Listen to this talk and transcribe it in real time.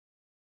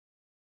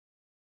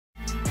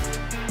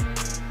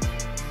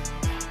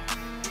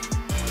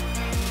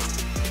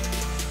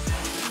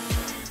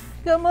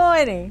Good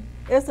morning.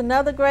 It's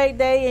another great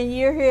day and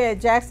year here at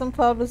Jackson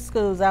Public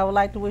Schools. I would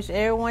like to wish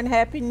everyone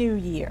Happy New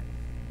Year.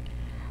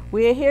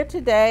 We are here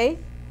today,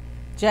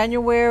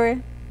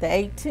 January the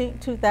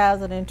 18th,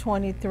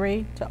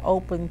 2023, to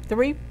open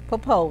 3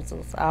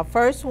 proposals. Our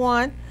first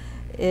one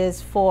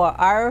is for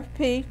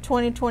RFP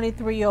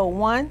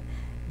 2023-01,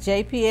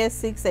 JPS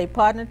seeks a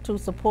partner to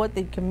support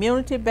the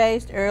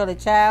community-based early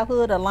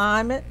childhood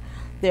alignment.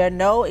 There are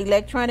no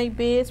electronic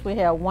bids. We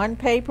have 1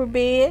 paper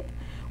bid.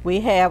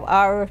 We have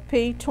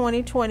RFP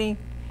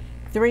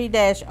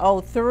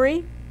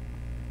 2023-03,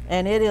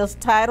 and it is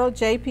titled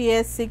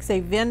JPS seeks a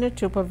vendor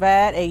to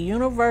provide a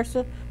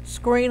universal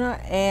screener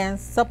and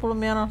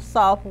supplemental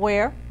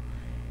software.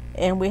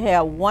 And we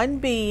have 1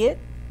 bid,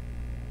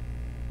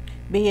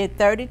 bid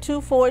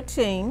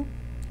 3214,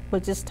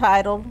 which is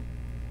titled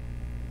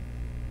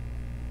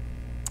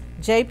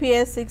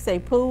JPS seeks a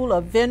pool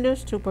of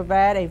vendors to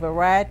provide a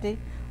variety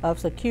of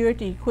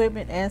security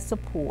equipment and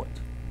support.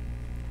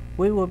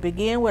 We will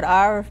begin with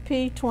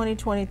RFP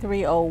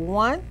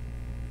 2023-01,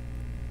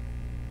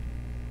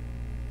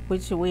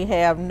 which we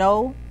have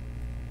no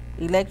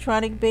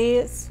electronic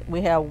bids.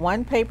 We have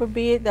 1 paper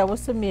bid that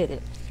was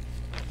submitted.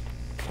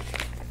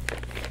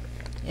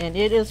 And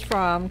it is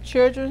from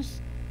Children's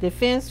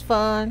Defense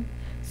Fund,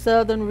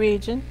 Southern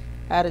Region,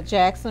 out of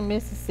Jackson,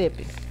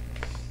 Mississippi.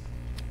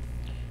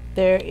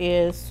 There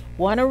is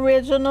 1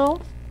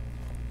 original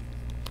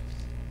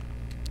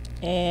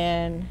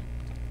and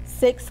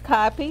 6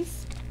 copies.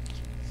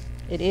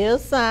 It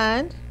is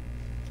signed.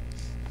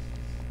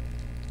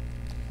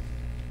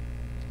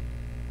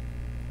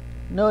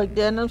 No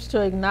addendums to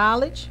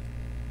acknowledge.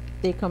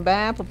 The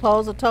combined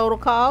proposal total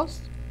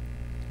cost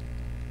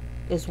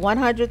is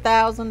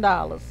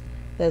 $100,000.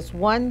 That's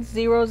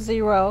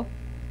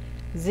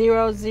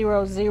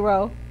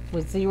 100,000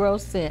 with 0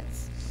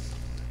 cents.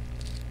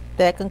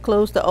 That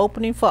concludes the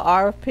opening for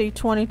RFP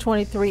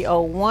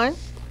 2023-01.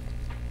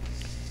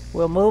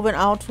 We're moving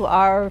on to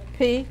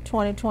RFP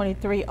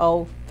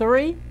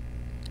 2023-03,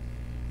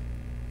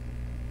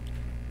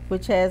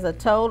 which has a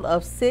total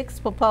of 6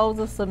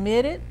 proposals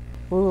submitted.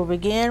 We will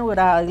begin with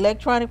our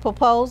electronic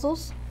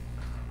proposals.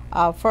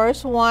 Our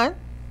first one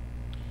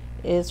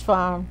is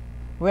from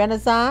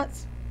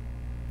Renaissance,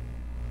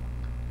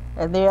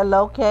 and they are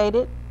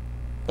located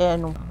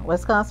in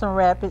Wisconsin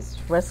Rapids,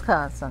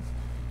 Wisconsin.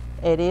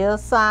 It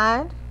is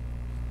signed.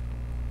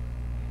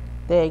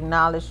 They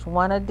acknowledged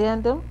 1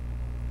 addendum.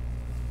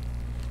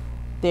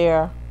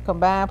 Their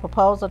combined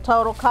proposal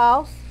total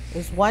cost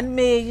is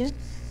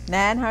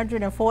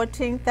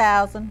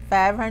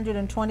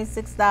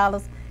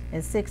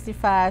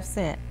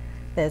 $1,914,526.65.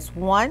 That's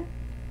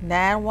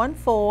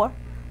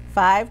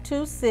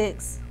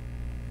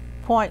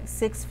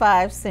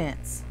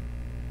 $1,914,526.65.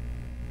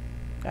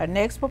 Our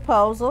next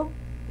proposal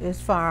is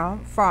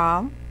from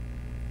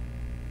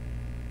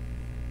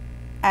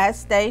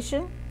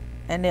iStation,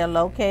 and they're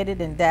located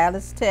in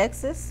Dallas,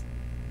 Texas.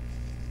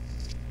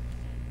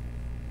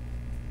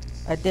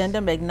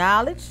 Addendum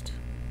acknowledged.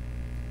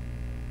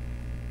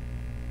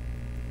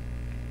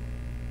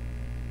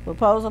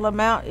 Proposal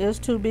amount is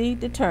to be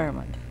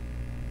determined.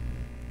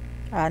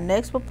 Our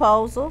next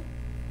proposal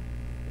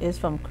is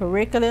from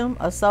Curriculum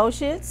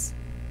Associates.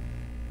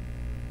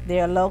 They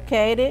are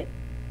located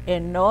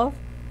in North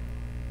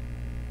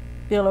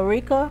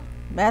Billerica,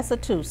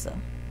 Massachusetts.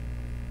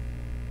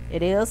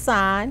 It is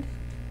signed.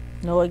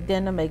 No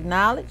addendum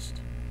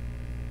acknowledged.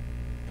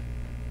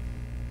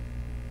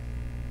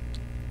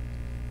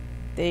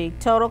 The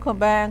total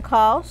combined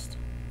cost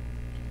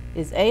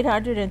is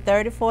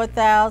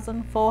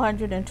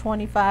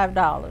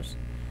 $834,425.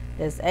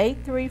 That's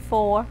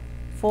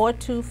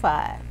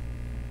 $834,425.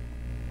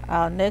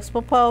 Our next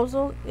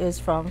proposal is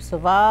from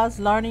Savage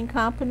Learning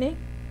Company.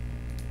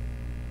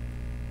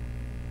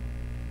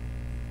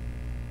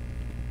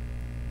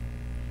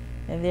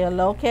 And they're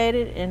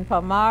located in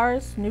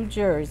Palmyra, New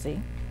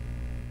Jersey.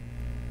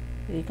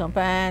 The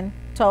combined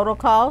total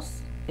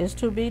cost is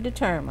to be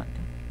determined.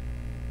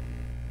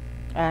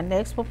 Our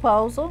next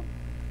proposal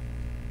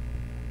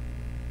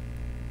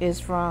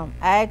is from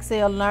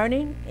Excel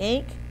Learning,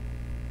 Inc.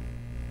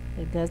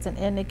 It doesn't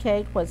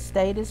indicate what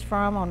state it's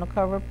from on the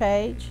cover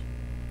page.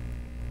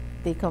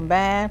 The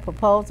combined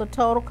proposal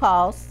total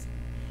cost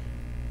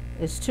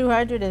is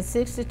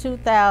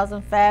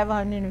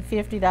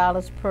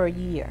 $262,550 per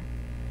year.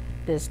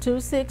 That's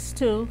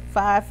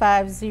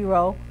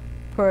 $262,550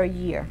 per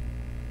year.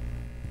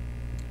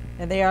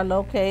 And they are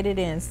located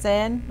in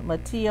San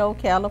Mateo,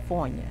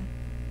 California.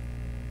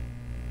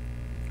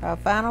 Our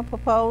final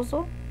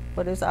proposal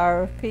for this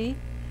RFP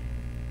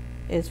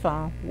is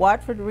from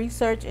Watford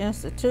Research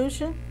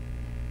Institution,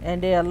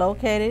 and they are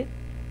located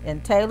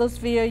in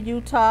Taylorsville,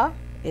 Utah.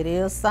 It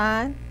is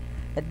signed.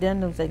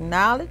 Addendums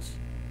acknowledged.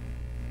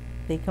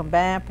 The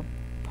combined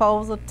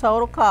proposal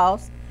total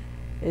cost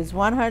is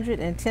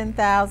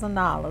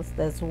 $110,000.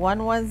 That's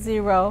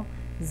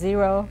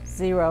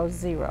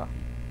 $110,000.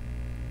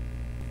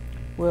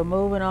 We're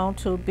moving on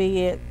to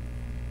bid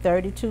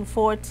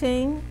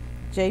 3214.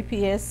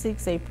 JPS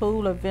seeks a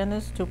pool of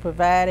vendors to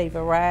provide a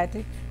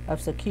variety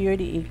of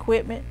security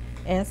equipment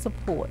and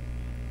support.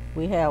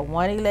 We have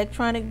one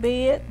electronic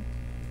bid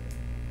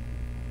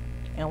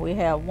and we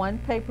have one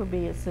paper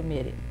bid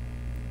submitted.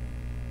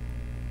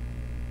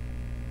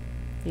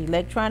 The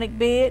electronic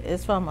bid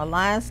is from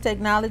Alliance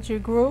Technology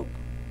Group,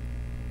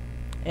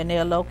 and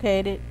they're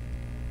located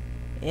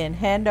in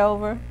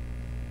Hanover,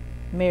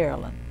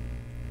 Maryland.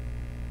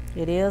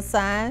 It is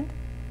signed.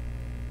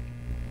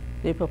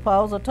 The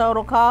proposal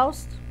total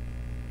cost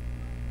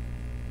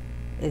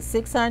is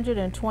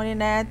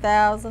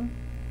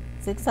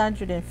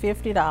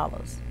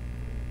 $629,650.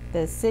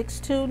 That's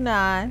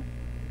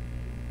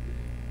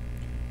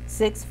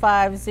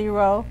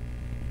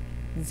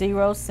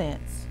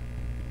 $629,650.00.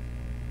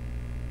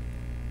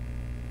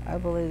 I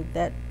believe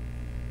that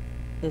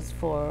is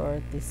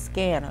for the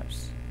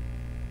scanners.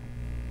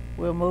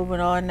 We're moving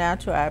on now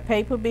to our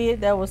paper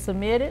bid that was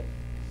submitted.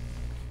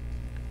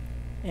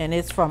 And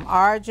it's from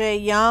R.J.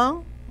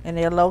 Young, and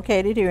they're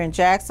located here in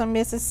Jackson,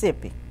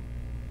 Mississippi.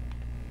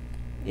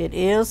 It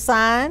is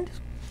signed.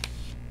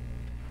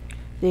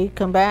 The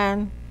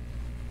combined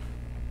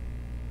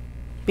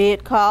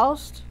bid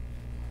cost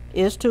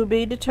is to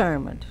be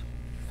determined.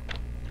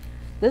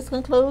 This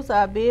concludes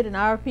our bid and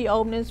RFP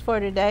openings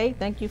for today.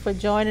 Thank you for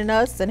joining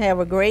us and have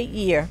a great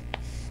year.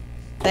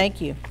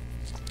 Thank you.